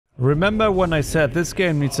Remember when I said this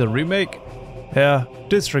game needs a remake? Yeah,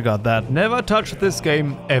 disregard that. Never touch this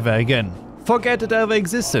game ever again. Forget it ever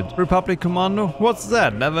existed. Republic Commando? What's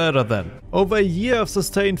that? Never heard of that. Over a year of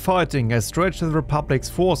sustained fighting has stretched the Republic's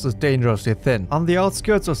forces dangerously thin. On the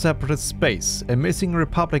outskirts of separatist space, a missing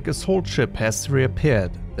Republic assault ship has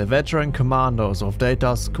reappeared. The veteran commandos of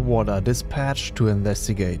Data's squad are dispatched to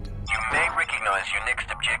investigate. You may recognize your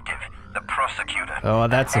next objective, the Prosecutor. Oh,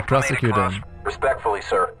 that's the Prosecutor. Respectfully,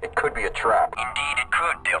 sir, it could be a trap. Indeed it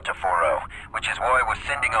could, Delta 4-0, which is why we're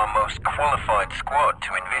sending our most qualified squad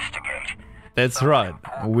to investigate. That's right.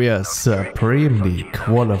 We are supremely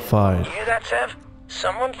qualified. You hear that, Sev?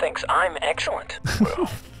 Someone thinks I'm excellent.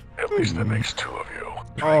 Well, at least that makes two of you.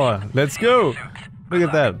 Oh, let's go. Look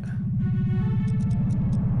at that.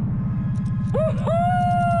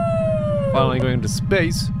 Finally going to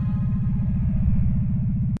space.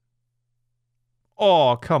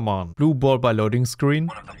 Oh, come on. Blue ball by loading screen.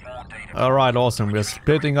 Alright, awesome. We're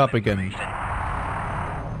splitting up again.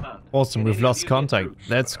 Awesome, we've lost contact.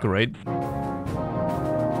 That's great.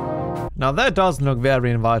 Now that doesn't look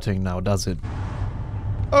very inviting now, does it?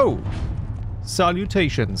 Oh!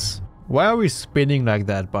 Salutations. Why are we spinning like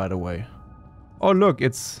that, by the way? Oh look,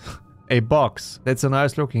 it's a box. That's a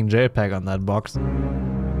nice looking JPEG on that box.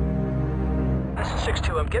 This is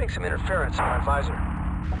 6-2. I'm getting some interference on my visor.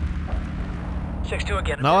 6-2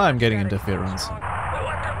 again. Now I'm getting interference.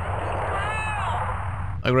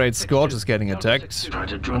 A great Scorch is getting attacked.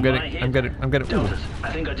 I'm getting. Ooh.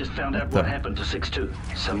 I think I just found out what happened to 6-2.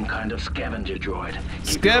 Some kind of scavenger droid.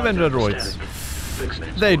 Scavenger droids.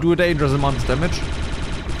 They do a dangerous amount of damage.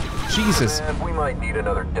 Jesus. We might need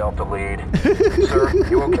another Delta lead. Sir,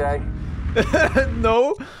 you okay?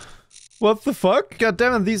 No. What the fuck? God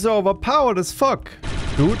damn it, these are overpowered as fuck.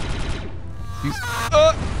 Dude.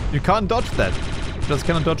 You can't dodge that. You just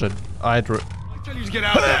cannot dodge it. I tell you to get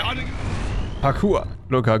out there. Parkour.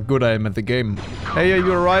 Look how good I am at the game. Hey, are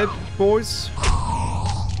you alright, boys?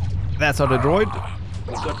 That's not a droid.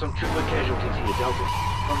 We've got some trooper casualties here, Delta.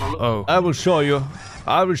 Oh, I will show you.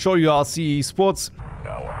 I will show you RCE Sports.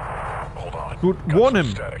 Hold on. Dude, warn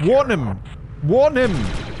him. Warn him. Warn him.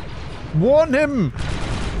 Warn him.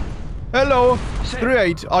 Hello.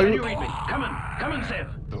 3-8. Are you? Read me? Come on, Sev.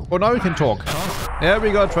 Oh, now we can talk. There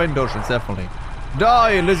we go. Train Dotions, definitely.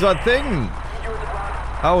 Die, lizard thing.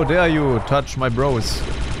 How dare you touch my bros?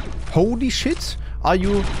 Holy shit! Are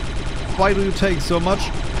you... Why do you take so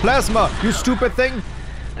much? Plasma, you stupid thing!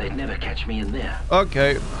 They'd never catch me in there.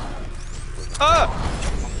 Okay. Ah!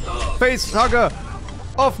 Face hugger!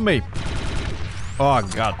 Off me! Oh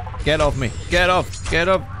god. Get off me. Get off. Get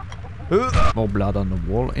off. More blood on the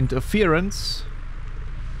wall. Interference.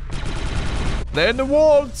 They're in the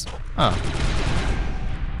walls! Ah.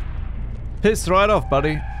 Pissed right off,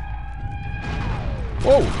 buddy.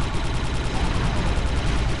 Whoa!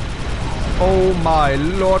 Oh my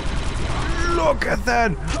lord! Look at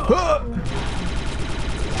that!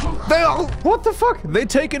 They are, what the fuck? They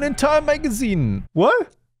take an entire magazine. What?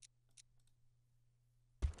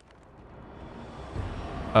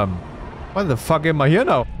 Why the fuck am I here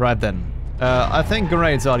now? Right then. I think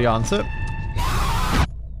grenades are the answer.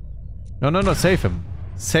 No, save him.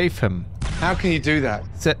 Save him. How can you do that?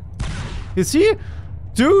 You see?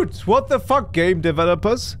 Dude, what the fuck, game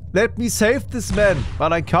developers? Let me save this man,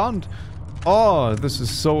 but I can't. Oh, this is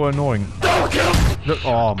so annoying. Look,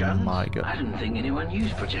 oh my god. I didn't think anyone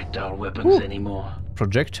used projectile weapons anymore.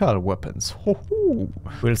 Projectile weapons.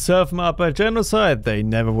 We'll serve them up a genocide. They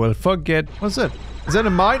never will forget. What's that? Is that a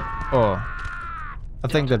mine? Oh, I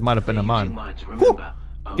think that might have been a mine.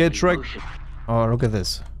 Get Shrek. Oh, look at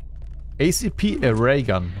this. ACP array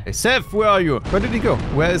gun. Hey, Seth, where are you? Where did he go?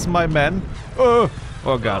 Where is my man?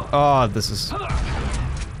 Oh god. Oh, this is... Ah!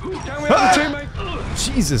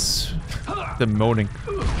 Jesus. The moaning.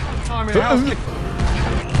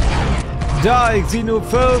 Die,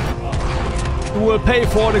 Xenophobe! Who will pay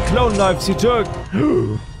for the clone lives you took?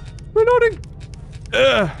 Reloading!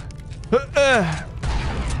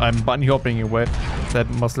 I'm bunny hopping away. That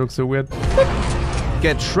must look so weird.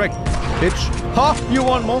 Get Shrek, bitch. Ha! You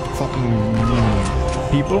want more? Fucking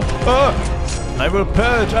people. I will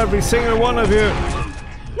purge every single one of you.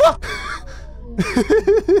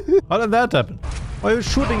 How did that happen? Why are you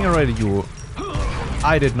shooting already, you?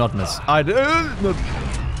 I did not miss. I did not.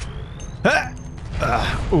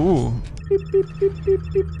 Ooh.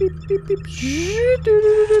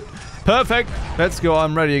 Perfect. Let's go.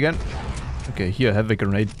 I'm ready again. Okay, here, have a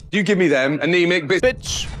grenade. You give me them, anemic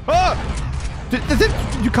bitch. Ah!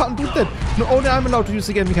 You can't do that. No, only I'm allowed to use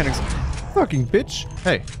the game mechanics. Fucking bitch.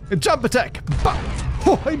 Hey, a jump attack. Bah!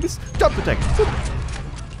 Oh, I missed. Jump attack.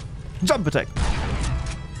 Jump attack.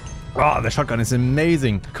 Oh, the shotgun is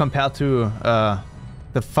amazing compared to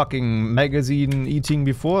the fucking magazine eating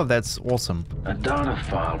before. That's awesome. A data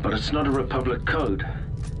file, but it's not a Republic code.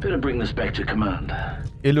 Better bring this back to command.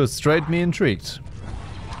 Illustrate me intrigued.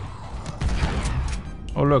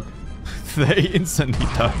 Oh look, they instantly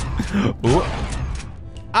die. Oh.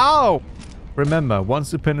 Ow! Remember,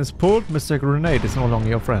 once the pin is pulled, Mr. Grenade is no longer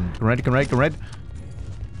your friend. Grenade, grenade, grenade.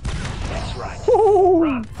 That's right.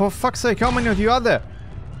 Ooh, for fuck's sake, how many of you are there?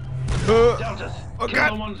 Deltas, oh kill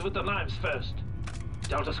God. the ones with the knives first.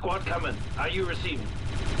 Delta squad coming. Are you receiving?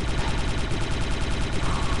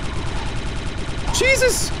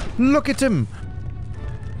 Jesus! Look at him!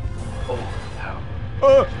 Oh,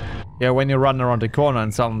 how? Yeah, when you run around the corner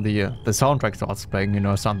and suddenly the soundtrack starts playing, you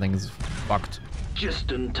know something's fucked.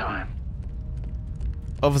 Just in time.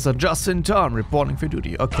 Officer just in time, reporting for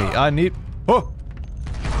duty. Okay, I need... Oh!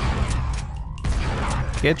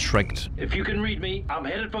 Get shreked. If you can read me, I'm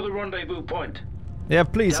headed for the rendezvous point. Yeah,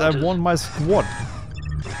 please, Deltas. I want my squad.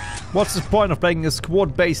 What's the point of playing a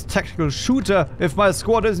squad-based tactical shooter if my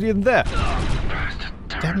squad isn't even there?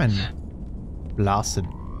 Damn it. Blasted.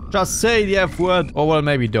 Just say the F word, or well,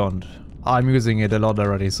 maybe don't. I'm using it a lot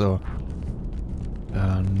already, so...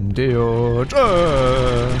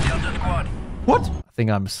 What? I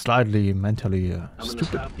think I'm slightly mentally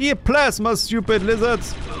stupid. Yeah, plasma, stupid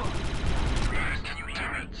lizards!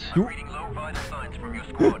 You...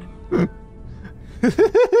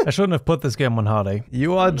 I shouldn't have put this game on hard, eh?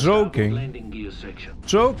 You are joking. Landing gear section.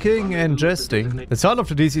 Joking and jesting. The sound of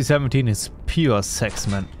the DC-17 is pure sex,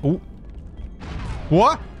 man. Ooh.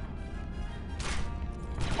 What?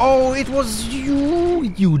 Oh, it was you,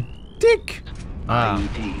 you dick! Ah.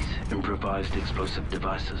 IEDs, improvised explosive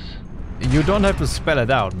devices. You don't have to spell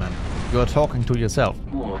it out, man. You're talking to yourself.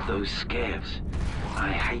 More of those scavs.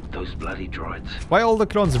 I hate those bloody droids. Why all the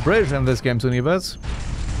clones British in this game's universe?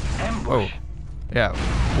 Ambush. Oh. Yeah.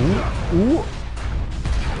 Ooh. Ooh.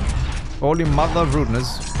 Holy mother of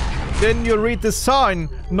rudeness. Didn't you read the sign?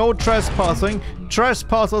 No trespassing.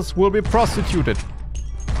 Trespassers will be prosecuted.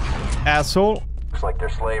 Asshole. Looks like they're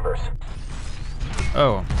slavers.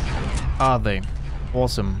 Oh. Are they?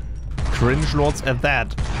 Awesome. Cringe lords at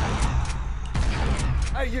that.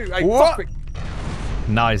 Hey, you. Hey, What? fuck it.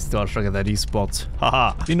 Nice dodge, look at that esports.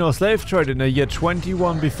 Haha. You know, slave trade in the year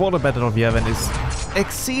 21 before the Battle of Yavin is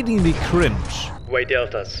exceedingly cringe. Wait,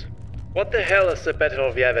 Deltas. What the hell is the Battle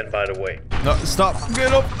of Yavin, by the way? No, stop.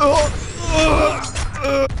 Get up.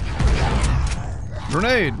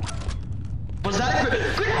 Grenade.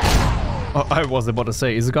 Oh, I was about to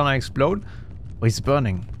say, is it gonna explode? Oh, he's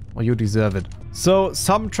burning. Well, you deserve it. So,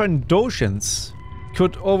 some Trandoshans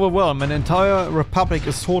could overwhelm an entire Republic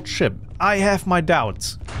assault ship. I have my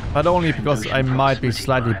doubts, but only because I might be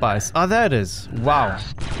slightly biased. Ah, there it is. Wow.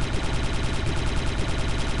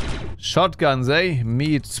 Shotguns, eh?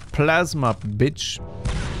 Meets plasma, bitch.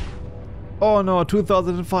 Oh no,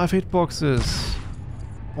 2005 hitboxes.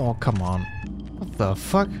 Oh, come on. What the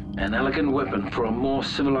fuck? An elegant weapon for a more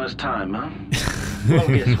civilized time, huh? Well,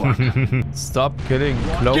 guess what? Stop killing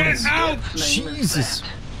clones. Get out! Jesus.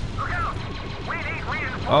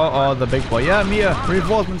 Oh, the big boy. Yeah, Mia.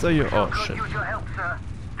 Reinforcements are you. Oh, shit.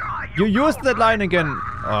 You used that line again.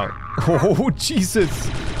 Oh, Jesus.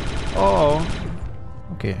 Oh.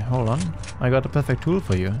 Okay, hold on. I got a perfect tool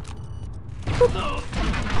for you.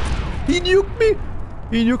 He nuked me.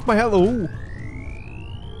 He nuked my health. Oh.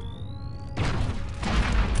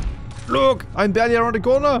 Look, I'm barely around the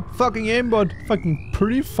corner. Fucking aimbot. Fucking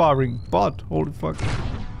pre-firing bot. Holy fuck.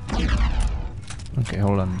 Okay,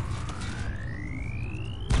 hold on.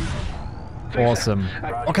 Awesome.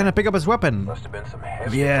 Oh, can I pick up his weapon? Must have been some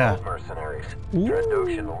heavy Yeah. patrol mercenaries.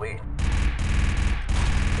 Trandoshan elite.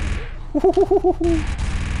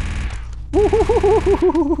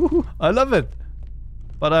 I love it.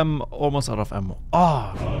 But I'm almost out of ammo.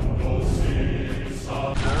 Ah.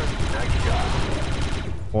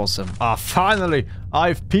 Awesome. Ah, finally. I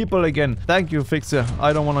have people again. Thank you, Fixer.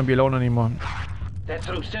 I don't want to be alone anymore. That's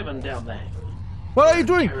 07 down there. What are you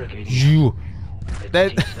doing? You. Let's That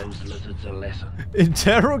teach those lizards a lesson.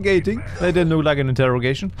 interrogating? That didn't look like an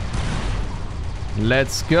interrogation.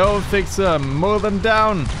 Let's go, Fixer. Mow them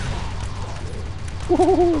down.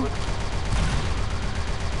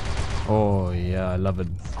 Oh, yeah, I love it.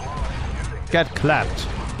 Get clapped.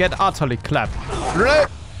 Get utterly clapped.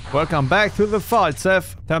 Welcome back to the fight,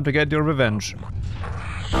 Seth. Time to get your revenge.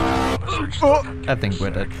 Oh, I think we're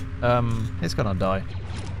dead. He's gonna die.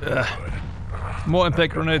 Ugh. More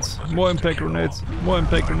impact grenades. More impact grenades. More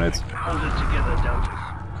impact grenades. Hold it together,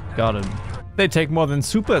 Deltas. Got it. They take more than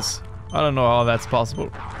supers. I don't know how that's possible.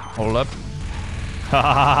 Hold up.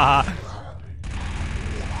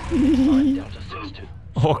 Delta 6-2.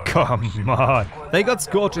 Oh, come on. They got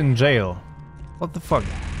Scorch in jail. What the fuck?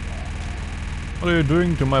 What are you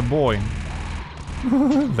doing to my boy?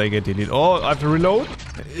 They get deleted. Oh, I have to reload?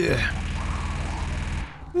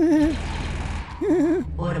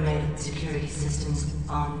 Automated security systems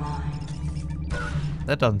online.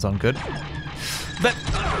 That doesn't sound good. That...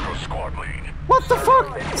 What the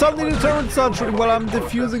fuck? Suddenly the turret starts shooting while I'm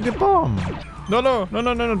defusing the bomb. No,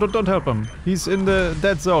 don't help him. He's in the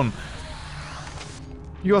dead zone.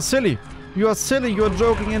 You are silly. You are silly. You are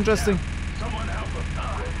joking and jesting.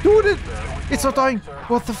 Dude, it's not dying.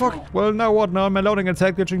 What the fuck? Well, now what? Now I'm loading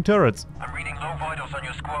attack glitching turrets. I'm reading low vitals on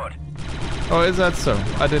your squad. Oh, is that so?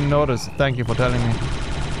 I didn't notice. Thank you for telling me.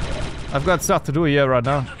 I've got stuff to do here right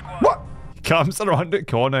now. What? He comes around the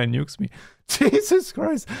corner and nukes me. Jesus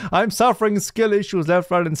Christ. I'm suffering skill issues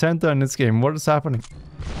left, right, and center in this game. What is happening?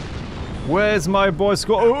 Where's my boy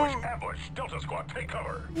squad? Oh. Ambush, Delta Squad, take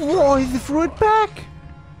cover. Whoa, he threw it back.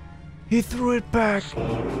 He threw it back.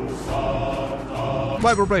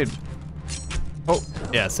 Vibroblade. Oh,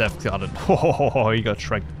 yeah, Seth got it. Oh, he got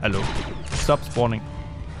shreked. Hello. Stop spawning.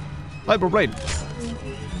 Vibroblade.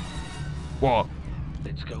 Whoa.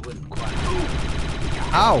 Let's go in quiet.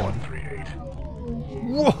 Ow.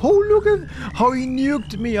 Whoa, look at how he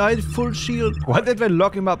nuked me. I had full shield. Why did they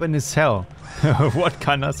lock him up in his cell? What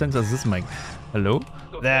kind of sense does this make? Hello?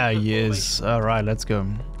 There he is. Alright, let's go.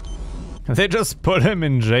 They just put him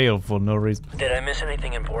in jail for no reason. Did I miss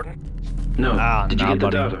anything important? No. Did you get the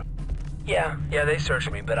buddy. data? Yeah, they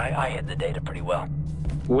searched me, but I hid the data pretty well.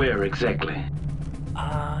 Where exactly?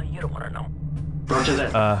 You don't want to know. Roger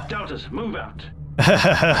that. Deltas, move out.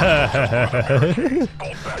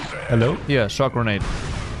 Hello? Yeah, shock grenade.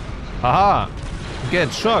 Haha!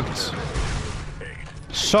 Get shocked.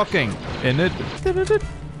 Shocking in it. Get it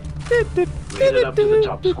up to the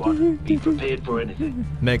top, squad. Be prepared for anything.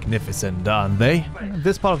 Magnificent, aren't they?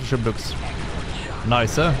 This part of the ship looks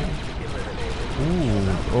nicer. Ooh,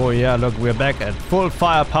 oh yeah, look, we're back at full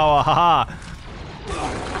firepower, haha!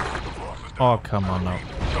 Oh, come on now.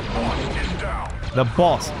 The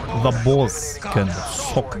boss can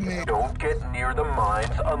suck. Don't get near the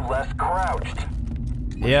mines unless crouched.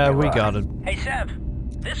 Yeah, we got it. Hey, Sev,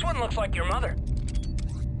 this one looks like your mother.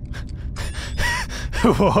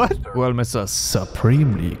 What? Well, Mr.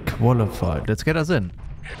 Supremely Qualified. Let's get us in.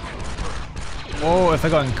 Oh, if I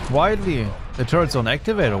go in quietly, the turret's on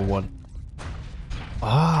activate or what?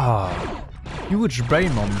 Ah, huge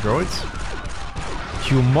brain moment, droids.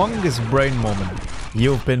 Humongous brain moment.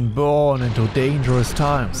 You've been born into dangerous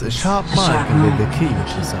times. A sharp mind can be the key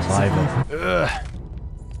to survival.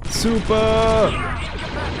 Super!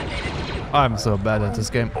 I'm so bad at this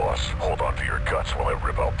game. Boss, hold on to your guts while I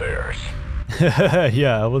rip out theirs.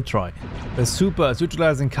 Yeah, I will try. The super is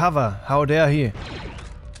utilizing cover. How dare he?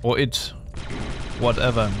 Or it.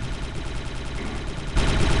 Whatever.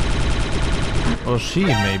 Or she,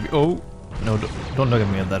 maybe. Oh, no, don't look at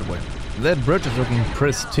me that way. That bridge is looking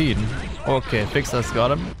pristine. Okay, Fixer's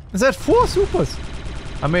got him. Is that 4 supers?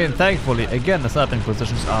 I mean, thankfully, again, the starting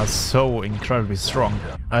positions are so incredibly strong.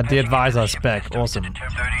 The advisor's back. Awesome.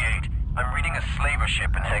 38. I'm reading a slaver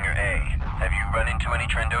ship in Hangar A. Have you run into any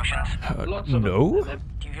Trandoshans? No?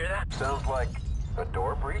 Do you hear that? Sounds like a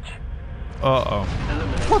door breach. Uh-oh.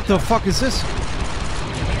 What the fuck is this?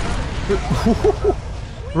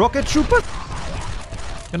 Rocket trooper?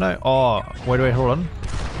 Can I? Oh, wait, hold on.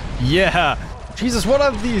 Yeah! Jesus, what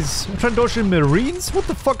are these? Trandoshan Marines? What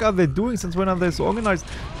the fuck are they doing? Since when are they so organized?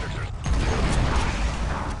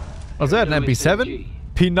 Oh, is that an MP7?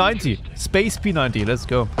 P90. Space P90. Let's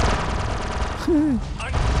go.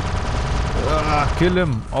 Kill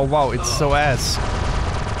him. Oh, wow. It's so ass.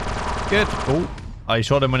 Get. Oh, I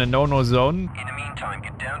shot him in a no-no zone. In the meantime,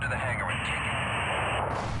 get down to the hangar and take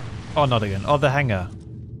it. Oh, not again. Oh, the hangar.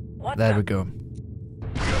 What There the? we go.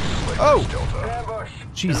 Oh!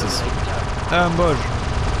 Jesus. Ambush.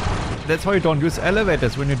 That's why you don't use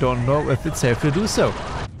elevators when you don't know if it's safe to do so.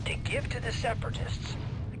 To give to the separatists?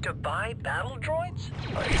 To buy battle droids?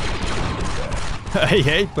 I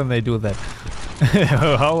hate when they do that.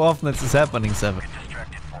 How often is this happening, Seven?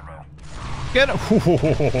 Get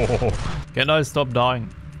Can I stop dying?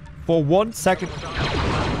 For 1 second.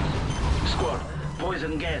 Squad,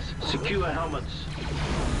 poison gas. Secure helmets.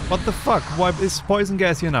 What the fuck? Why is poison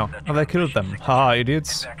gas here now? Have I killed them? Haha,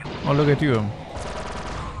 idiots. Oh, look at you.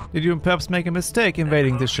 Did you perhaps make a mistake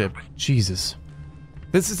invading the ship? Jesus.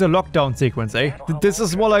 This is a lockdown sequence, eh? This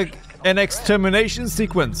is more like an extermination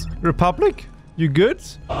sequence. Republic? You good?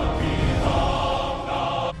 Do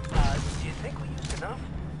you think we used enough?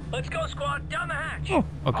 Let's go, squad. Down the hatch. Oh,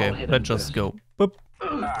 okay. Let's just go. Boop.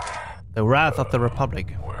 The Wrath of the Republic.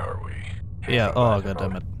 Where are we? Yeah, oh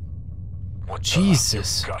goddammit. What the-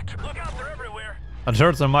 Jesus. Got to- Look out, they're everywhere. The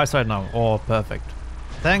turrets on my side now. Oh, perfect.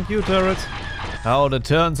 Thank you, turrets. How the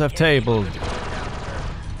turns have tabled.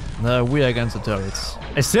 No, we are against the turrets.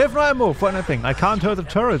 I save no ammo for anything. I can't hurt the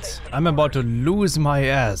turrets. I'm about to lose my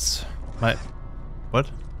ass. My...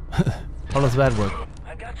 What? How does that work?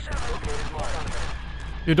 I got 7.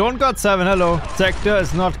 You don't got 7, hello. Sector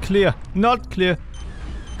is not clear. Not clear.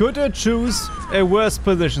 Could I choose a worse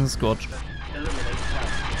position, Scorch?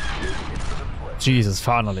 Jesus,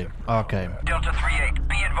 finally. Okay. Delta 3-8,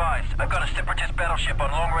 be advised. I've got a separatist battleship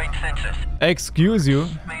on long-range census. Excuse you.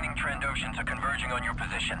 Remaining Trandoshans are converging on your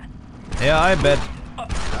position. Yeah, I bet.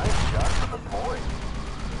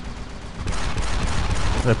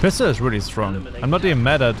 The pistol is really strong. I'm not even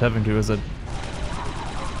mad at having to use it.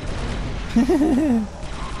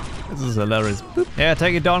 This is hilarious. Yeah,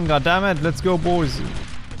 take it down, goddammit. Let's go, boys.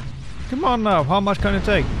 Come on now, how much can it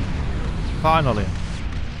take? Finally.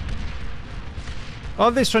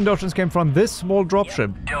 All these Trandoshans came from this small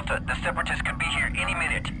dropship. Delta, the separatists could be here any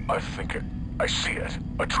minute. I think it. I see it.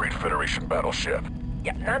 A Trade Federation battleship.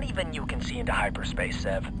 Yeah, not even you can see into hyperspace,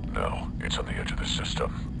 Sev. No, it's on the edge of the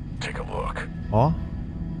system. Take a look. Oh?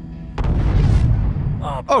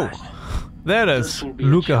 Oh, Oh! blast. There it is.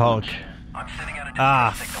 Luca Hulk. I'm sending out a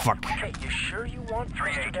Ah, distress fuck. Hey, you sure you want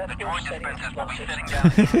Mr. 3-8, Death the Wish droid setting dispensers will be explosives? setting down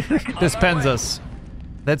in seconds. Dispensers.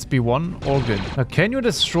 Let's be one, all good. Now, can you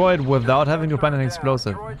destroy it without having to plant an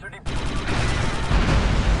explosive?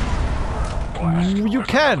 You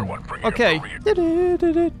can! Okay.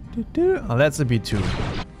 Oh, that's a B2.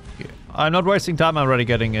 Okay. I'm not wasting time, I'm already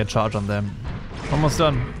getting a charge on them. Almost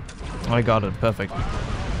done. I got it, perfect.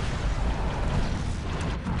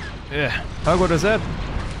 Yeah, how good is that?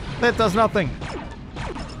 That does nothing.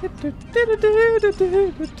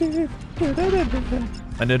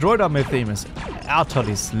 And the droid army theme is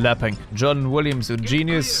utterly slapping. John Williams, a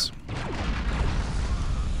genius.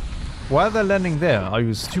 Why are they landing there? Are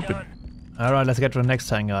you stupid? Alright, let's get to the next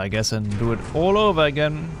hangar, I guess, and do it all over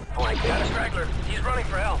again. Got a straggler. He's running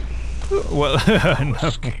for help. Well, no.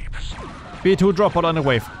 B2 drop pod on the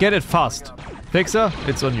wave. Get it fast. Fixer,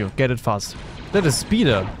 it's on you. Get it fast. That is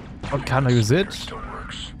speeder. What can I use it? Still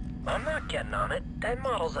works. I'm not getting on it. That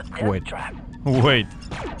model's a death Wait. trap. Wait.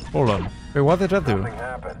 Hold on. Wait, what did that do? Nothing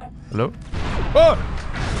happened. Hello? Oh!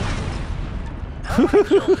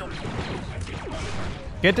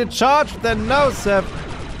 Get it charged then now, Seb.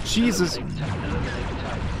 Jesus.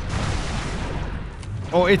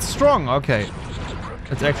 Oh, it's strong. Okay.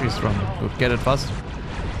 It's actually strong. Good. Get it fast.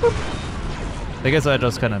 I guess I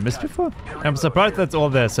just kind of missed before. I'm surprised that's all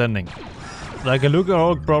they're sending. Like a Luca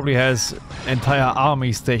Hulk probably has entire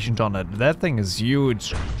army stationed on it. That thing is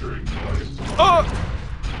huge. Oh!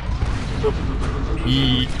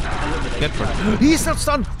 He's not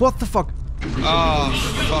stunned! What the fuck? Oh,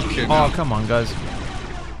 fucking Oh, come on, guys.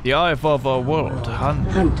 The eye of our world. Hunt.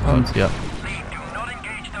 Yeah. Lee, do not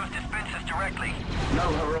engage those dispensers directly.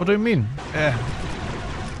 What do you mean?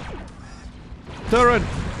 Turret!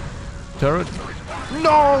 Turret? No!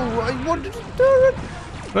 I wanted a turret!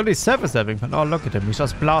 Well, he's saving. Oh, look at him. He's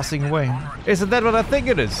just blasting away. Isn't that what I think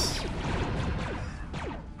it is?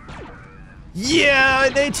 Yeah!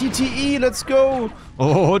 An ATTE! Let's go!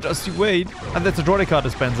 Oh, just you wait. And that's a droid card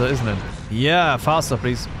dispenser, isn't it? Yeah, faster,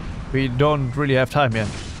 please. We don't really have time yet.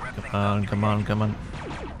 Come on.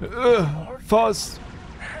 Fast.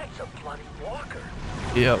 That's a bloody walker.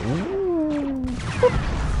 Yeah. Ooh.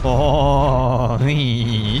 Oh.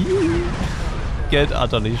 Get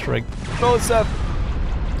utterly shrinked. No, Seth.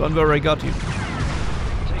 Don't worry, I got you. Take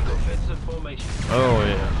offensive formation. Oh,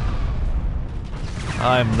 yeah.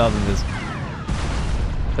 I'm loving this.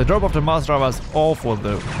 The drop of the Mars driver is awful,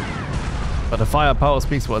 though. But the firepower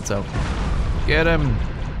speaks for itself. Get him.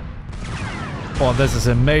 Oh, this is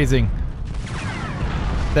amazing.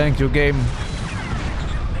 Thank you, game.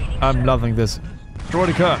 I'm loving this. Draw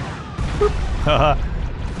the car. Haha.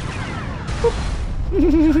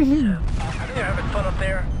 You're having fun up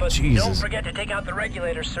there, but Jesus. don't forget to take out the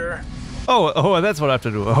regulator, sir. Oh, that's what I have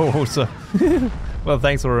to do. Oh, so. Well,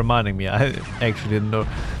 thanks for reminding me. I actually didn't know.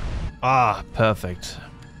 Ah, perfect.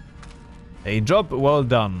 A job well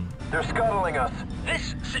done. They're scuttling us.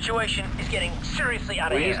 This situation is getting seriously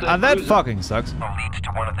out of hand. And that fucking sucks. Leads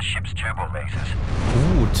to one of the ship's turbo bases.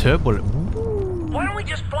 Ooh, turbo. Ooh. Why don't we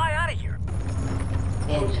just fly out of here?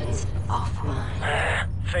 Engines offline.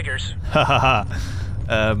 Figures. Hahaha.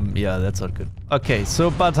 Yeah, that's not good. Okay, so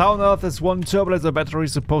but how on earth is one turbolaser battery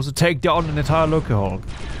supposed to take down an entire Luca Hulk?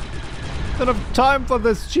 Don't have time for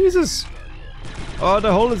this, Jesus! Oh,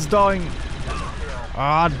 the hull is dying.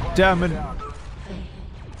 Ah, damn it.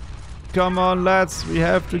 Come on, lads. We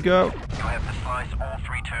have to go. You have to slice all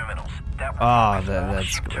 3 terminals. That will Ah, focus all that's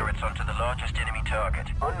ship great. turrets onto the largest enemy target.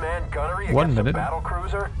 Unmanned gunnery 1 against minute. a battle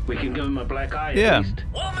cruiser? We can give him a black eye Yeah. at least.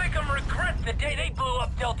 We'll make them regret the day they blew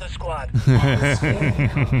up Delta Squad.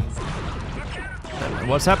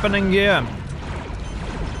 What's happening here?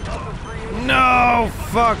 No!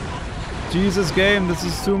 Fuck! Jesus, game, this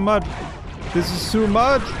is too much. This is too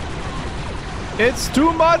much. It's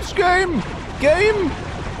too much, game! Game!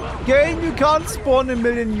 Game, you can't spawn a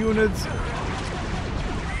million units.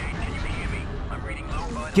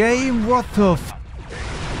 Game, what the f...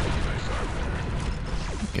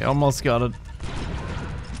 Okay, almost got it.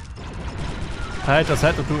 I just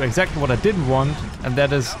had to do exactly what I didn't want, and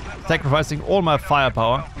that is sacrificing all my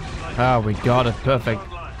firepower. Ah, we got it. Perfect.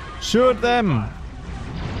 Shoot them!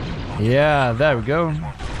 Yeah, there we go.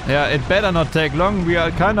 Yeah, it better not take long. We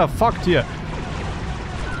are kind of fucked here.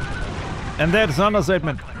 And that's an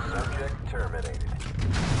understatement. Subject terminated.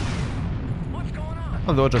 What's going on?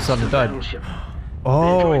 Although it just suddenly died. Battleship. The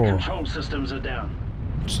Oh, droid control systems are down.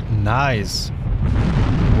 nice.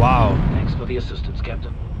 Wow. Thanks for the assistance,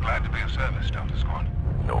 Captain. Glad to be of service, Delta Squad.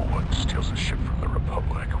 No one steals a ship from the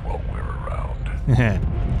Republic while we're around.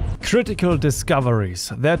 Critical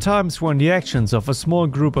discoveries. There are times when the actions of a small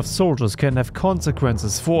group of soldiers can have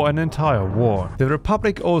consequences for an entire war. The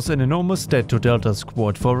Republic owes an enormous debt to Delta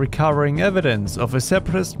Squad for recovering evidence of a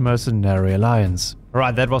separatist mercenary alliance.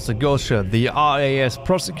 Right, that was the ghost ship, the RAS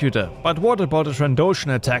Prosecutor. But what about a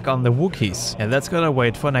Trandoshan attack on the Wookiees? And that's gonna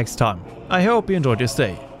wait for next time. I hope you enjoyed your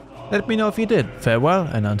stay. Let me know if you did. Farewell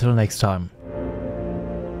and until next time.